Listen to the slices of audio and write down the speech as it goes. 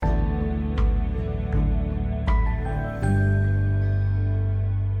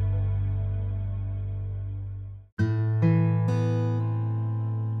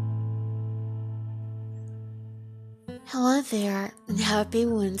Hello there, and happy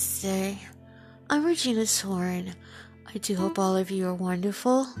Wednesday. I'm Regina Sworn. I do hope all of you are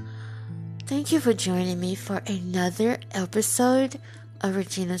wonderful. Thank you for joining me for another episode of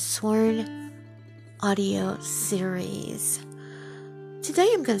Regina Sworn audio series. Today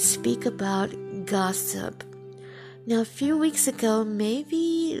I'm going to speak about gossip. Now, a few weeks ago,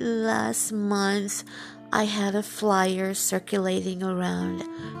 maybe last month, I had a flyer circulating around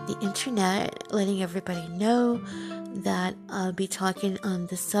the internet letting everybody know that I'll be talking on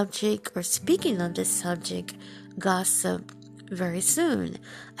the subject or speaking on the subject, gossip, very soon.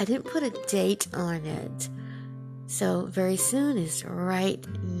 I didn't put a date on it. So very soon is right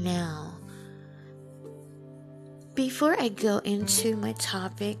now. Before I go into my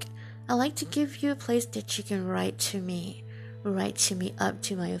topic, I'd like to give you a place that you can write to me. Write to me up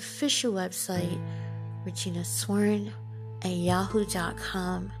to my official website,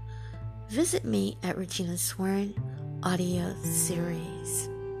 reginasworn@yahoo.com. Visit me at Regina Sworn audio series.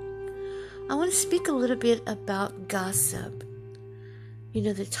 I want to speak a little bit about gossip.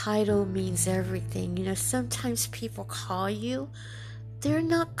 The title means everything. Sometimes people call you. They're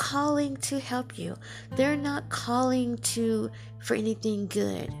not calling to help you. They're not calling for anything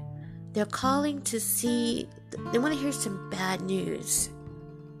good. They're calling to see, they want to hear some bad news.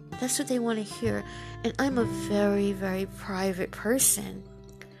 That's what they want to hear. And I'm a very, very private person.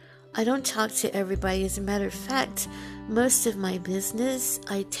 I don't talk to everybody. As a matter of fact, most of my business,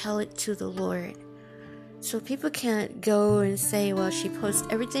 I tell it to the Lord. So people can't go and say, well, she posts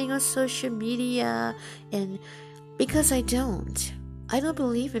everything on social media, and because I don't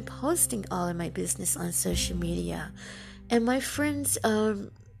believe in posting all of my business on social media. And my friends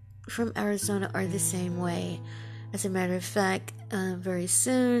from Arizona are the same way. As a matter of fact, very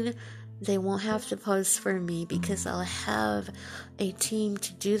soon they won't have to post for me because I'll have a team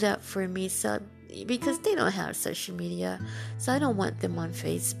to do that for me. So because they don't have social media, so I don't want them on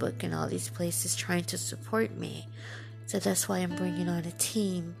Facebook and all these places trying to support me. So that's why I'm bringing on a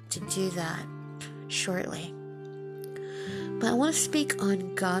team to do that shortly. But I want to speak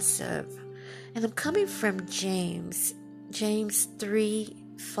on gossip, and I'm coming from James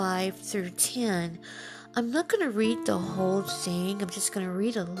 3:5-10. I'm not going to read the whole thing. I'm just going to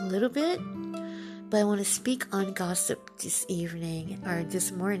read a little bit. But I want to speak on gossip this evening or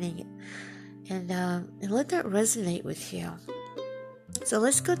this morning. And let that resonate with you. So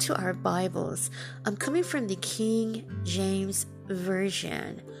let's go to our Bibles. I'm coming from the King James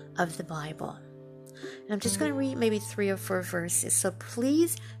Version of the Bible. And I'm just going to read maybe 3 or 4 verses. So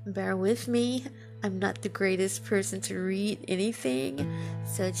please bear with me. I'm not the greatest person to read anything.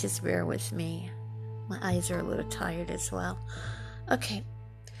 So just bear with me. My eyes are a little tired as well. Okay.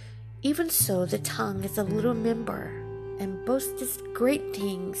 Even so, the tongue is a little member, and boasteth great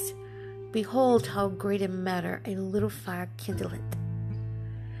things. Behold, how great a matter a little fire kindleth.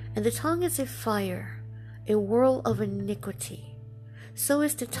 And the tongue is a fire, a whirl of iniquity. So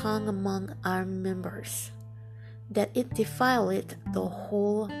is the tongue among our members, that it defileth the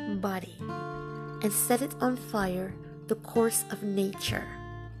whole body, and setteth on fire the course of nature,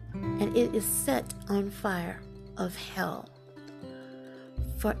 and it is set on fire of hell.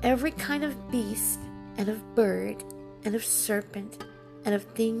 For every kind of beast, and of bird, and of serpent, and of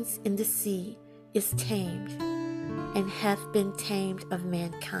things in the sea is tamed, and hath been tamed of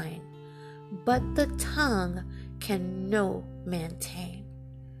mankind. But the tongue can no man tame.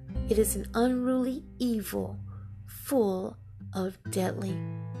 It is an unruly evil, full of deadly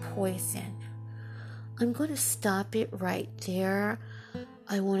poison. I'm going to stop it right there.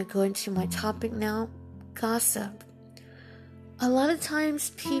 I want to go into my topic now, gossip. A lot of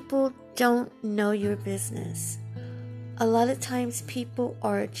times people don't know your business. A lot of times people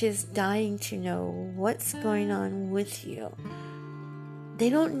are just dying to know what's going on with you. They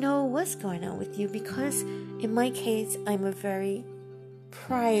don't know what's going on with you because in my case, I'm a very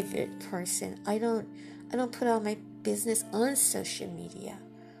private person. I don't put all my business on social media.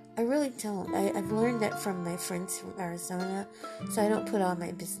 I really don't. I've learned that from my friends from Arizona, so I don't put all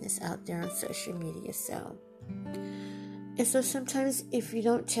my business out there on social media. So sometimes if you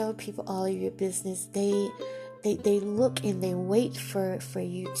don't tell people all of your business, they look and they wait for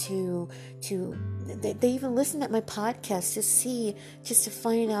you to they even listen at my podcast just to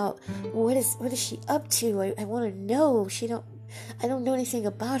find out what is she up to. I want to know. I don't know anything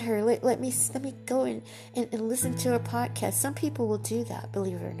about her. Let me go and listen to her podcast. Some people will do that,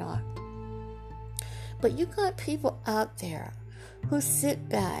 believe it or not. But you got people out there who sit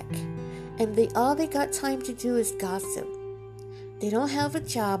back and all they got time to do is gossip. They don't have a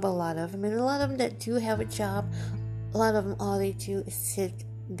job, a lot of them. And a lot of them that do have a job, a lot of them, all they do is sit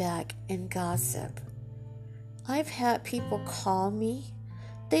back and gossip. I've had people call me.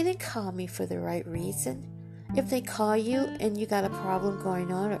 They didn't call me for the right reason. If they call you and you got a problem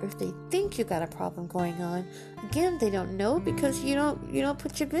going on, or if they think you got a problem going on, again, they don't know because you don't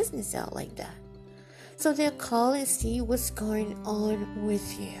put your business out like that. So they'll call and see what's going on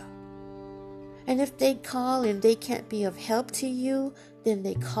with you. And if they call and they can't be of help to you, then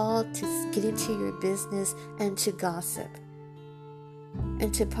they call to get into your business and to gossip.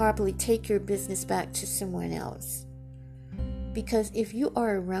 And to probably take your business back to someone else. Because if you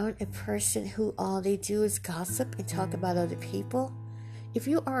are around a person who all they do is gossip and talk about other people, if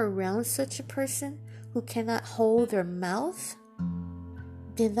you are around such a person who cannot hold their mouth,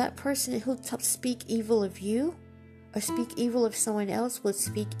 then that person who speak evil of you or speak evil of someone else will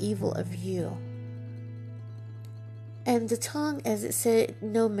speak evil of you. And the tongue, as it said,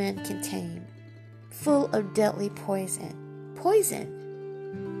 no man can tame, full of deadly poison. Poison.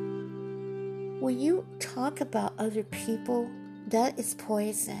 When you talk about other people, that is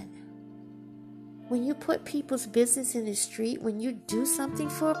poison. When you put people's business in the street, when you do something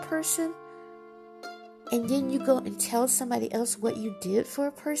for a person, and then you go and tell somebody else what you did for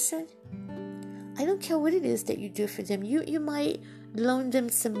a person, I don't care what it is that you do for them. You might loan them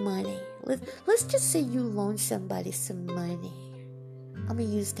some money. Let's just say you loan somebody some money. I'm going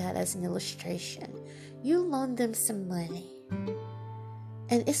to use that as an illustration. You loan them some money.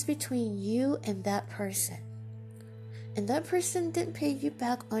 And it's between you and that person. And that person didn't pay you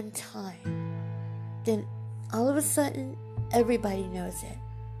back on time. Then all of a sudden, everybody knows it.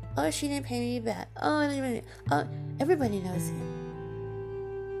 Oh, she didn't pay me back. Everybody knows it.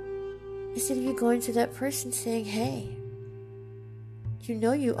 Instead of you going to that person saying, hey, you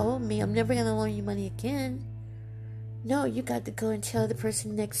know you owe me. I'm never going to loan you money again. No, you got to go and tell the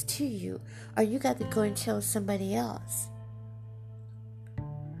person next to you. Or you got to go and tell somebody else.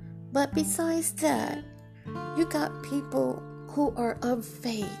 But besides that, you got people who are of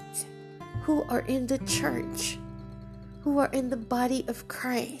faith, who are in the church, who are in the body of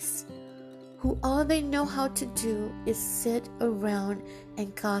Christ, who all they know how to do is sit around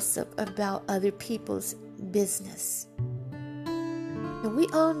and gossip about other people's business. And we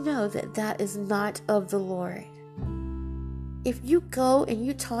all know that that is not of the Lord. If you go and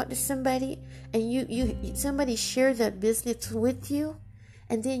you talk to somebody and somebody share that business with you,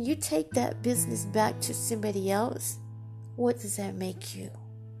 and then you take that business back to somebody else, what does that make you?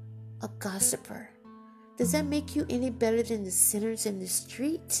 A gossiper. Does that make you any better than the sinners in the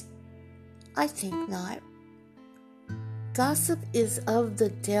street? I think not. Gossip is of the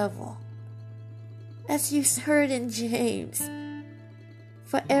devil. As you heard in James,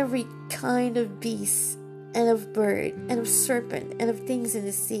 for every kind of beast and of bird and of serpent and of things in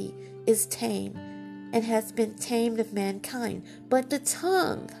the sea is tame and has been tamed of mankind. But the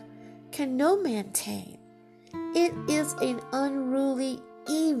tongue can no man tame. It is an unruly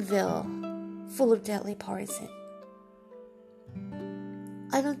evil full of deadly poison.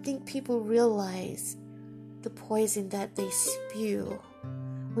 I don't think people realize the poison that they spew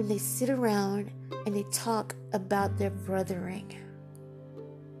when they sit around and they talk about their brethren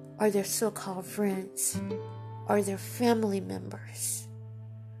or their so-called friends or their family members.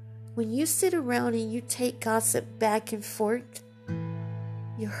 When you sit around and you take gossip back and forth,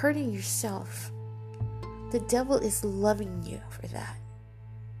 you're hurting yourself. The devil is loving you for that.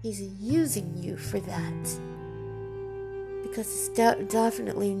 He's using you for that. Because it's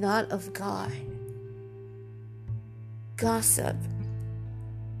definitely not of God. Gossip.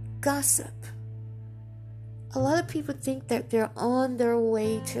 Gossip. A lot of people think that they're on their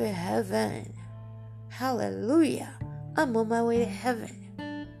way to heaven. Hallelujah. I'm on my way to heaven.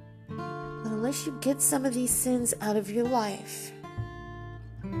 But unless you get some of these sins out of your life,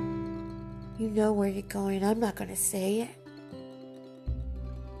 you know where you're going. I'm not going to say it.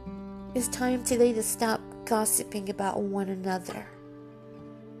 It's time today to stop gossiping about one another.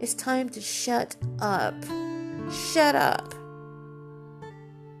 It's time to shut up. Shut up.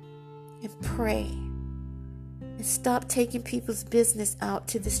 And pray. And stop taking people's business out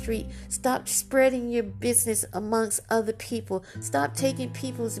to the street. Stop spreading your business amongst other people. Stop taking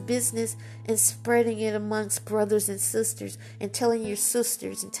people's business and spreading it amongst brothers and sisters and telling your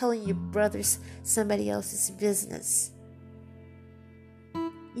sisters and telling your brothers somebody else's business.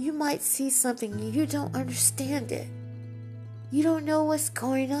 You might see something and you don't understand it. You don't know what's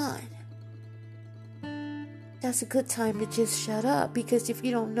going on. That's a good time to just shut up, because if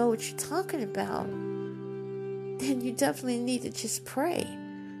you don't know what you're talking about, then you definitely need to just pray.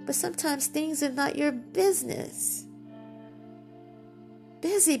 But sometimes things are not your business.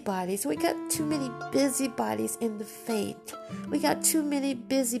 Busybodies. We got too many busybodies in the faith. We got too many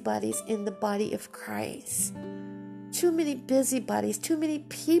busybodies in the body of Christ. Too many busybodies. Too many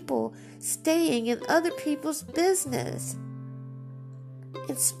people staying in other people's business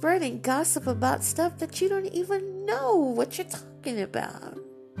and spreading gossip about stuff that you don't even know what you're talking about.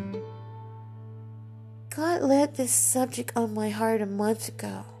 God laid this subject on my heart a month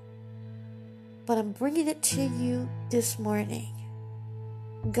ago, but I'm bringing it to you this morning.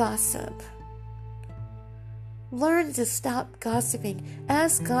 Gossip. Learn to stop gossiping.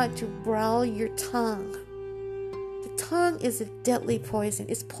 Ask God to bridle your tongue. The tongue is a deadly poison.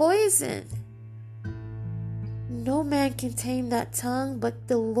 It's poison. No man can tame that tongue but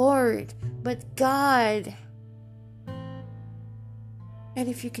the Lord, but God. And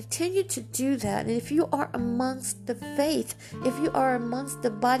if you continue to do that, and if you are amongst the faith, if you are amongst the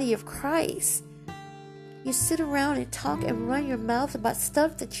body of Christ, you sit around and talk and run your mouth about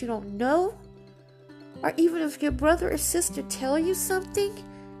stuff that you don't know, or even if your brother or sister tell you something,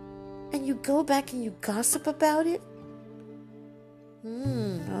 and you go back and you gossip about it.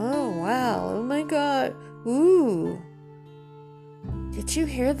 Oh wow, oh my God, ooh. Did you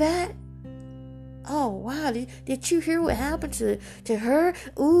hear that? Oh wow, did you hear what happened to her?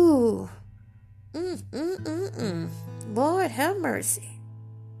 Ooh. Lord have mercy.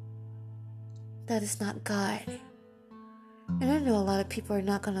 That is not God. And I know a lot of people are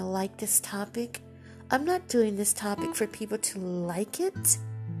not going to like this topic. I'm not doing this topic for people to like it.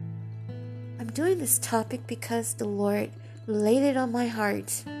 I'm doing this topic because the Lord laid it on my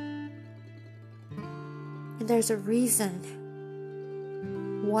heart. And there's a reason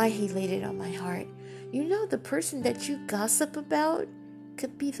why He laid it on my heart. You know, the person that you gossip about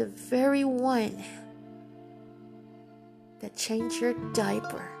could be the very one that changed your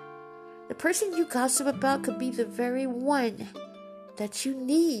diaper. The person you gossip about could be the very one that you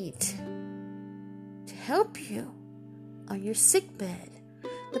need to help you on your sick bed.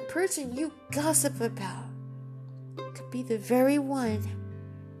 The person you gossip about could be the very one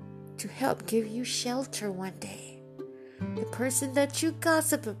to help give you shelter one day. The person that you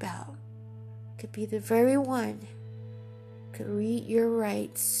gossip about could be the very one could read your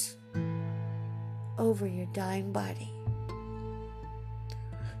rights over your dying body.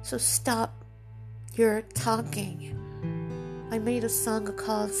 So stop your talking. I made a song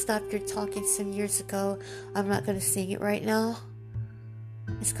called Stop Your Talking some years ago. I'm not going to sing it right now.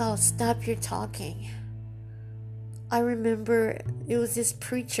 It's called Stop Your Talking. I remember it was this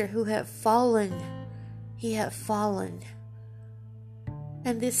preacher who had fallen. He had fallen.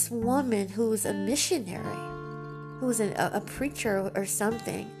 And this woman who was a missionary, who was a preacher or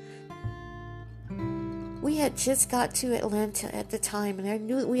something. We had just got to Atlanta at the time,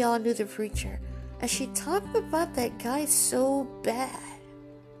 and we all knew the preacher. And she talked about that guy so bad.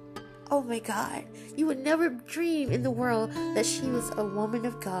 Oh my God. You would never dream in the world that she was a woman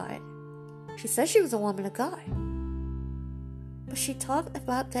of God. She said she was a woman of God. But she talked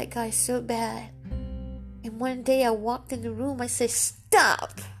about that guy so bad. And one day I walked in the room, I said,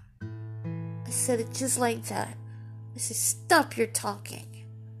 stop. I said it just like that. I said, stop your talking.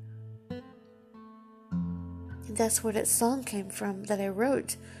 And that's where that song came from that I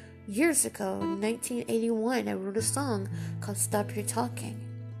wrote years ago. In 1981, I wrote a song called Stop Your Talking.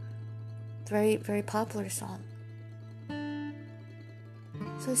 Very, very popular song.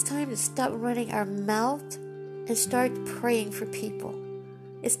 So it's time to stop running our mouth and start praying for people.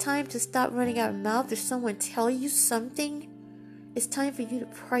 It's time to stop running our mouth if someone tells you something. It's time for you to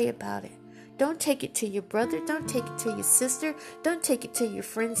pray about it. Don't take it to your brother. Don't take it to your sister. Don't take it to your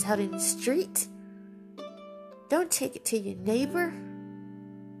friends out in the street. Don't take it to your neighbor.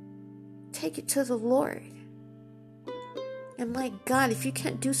 Take it to the Lord. And my God, if you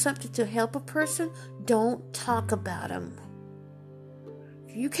can't do something to help a person, don't talk about them.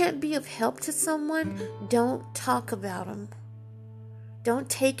 If you can't be of help to someone, don't talk about them. Don't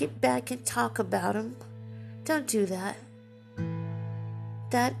take it back and talk about them. Don't do that.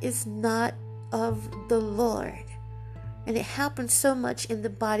 That is not of the Lord. And it happens so much in the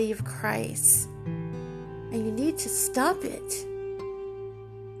body of Christ. And you need to stop it.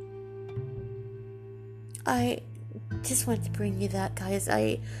 I just wanted to bring you that, guys.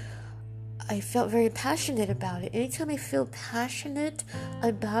 I felt very passionate about it. Anytime I feel passionate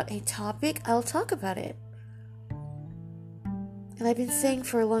about a topic, I'll talk about it. And I've been saying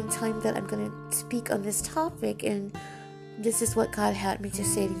for a long time that I'm going to speak on this topic, and this is what God had me to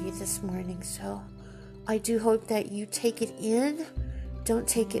say to you this morning. So I do hope that you take it in. Don't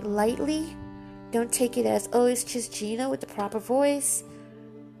take it lightly. Don't take it as, oh, it's just Gina with the proper voice.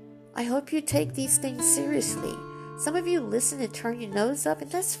 I hope you take these things seriously. Some of you listen and turn your nose up,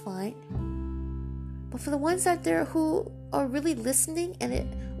 and that's fine. But for the ones out there who are really listening and it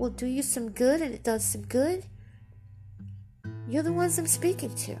will do you some good and it does some good, you're the ones I'm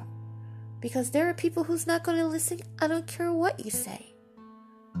speaking to. Because there are people who's not going to listen. I don't care what you say.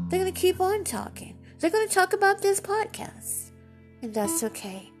 They're going to keep on talking. They're going to talk about this podcast. And that's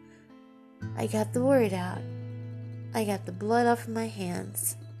okay. I got the word out. I got the blood off of my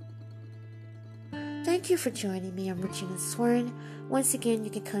hands. Thank you for joining me. I'm Regina Sworn. Once again,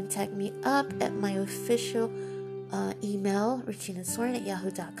 you can contact me up at my official email,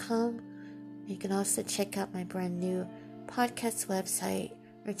 reginasworn@yahoo.com. You can also check out my brand new podcast website,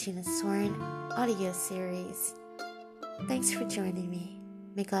 Regina Sworn audio series. Thanks for joining me.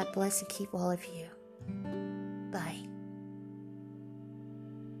 May God bless and keep all of you. Bye.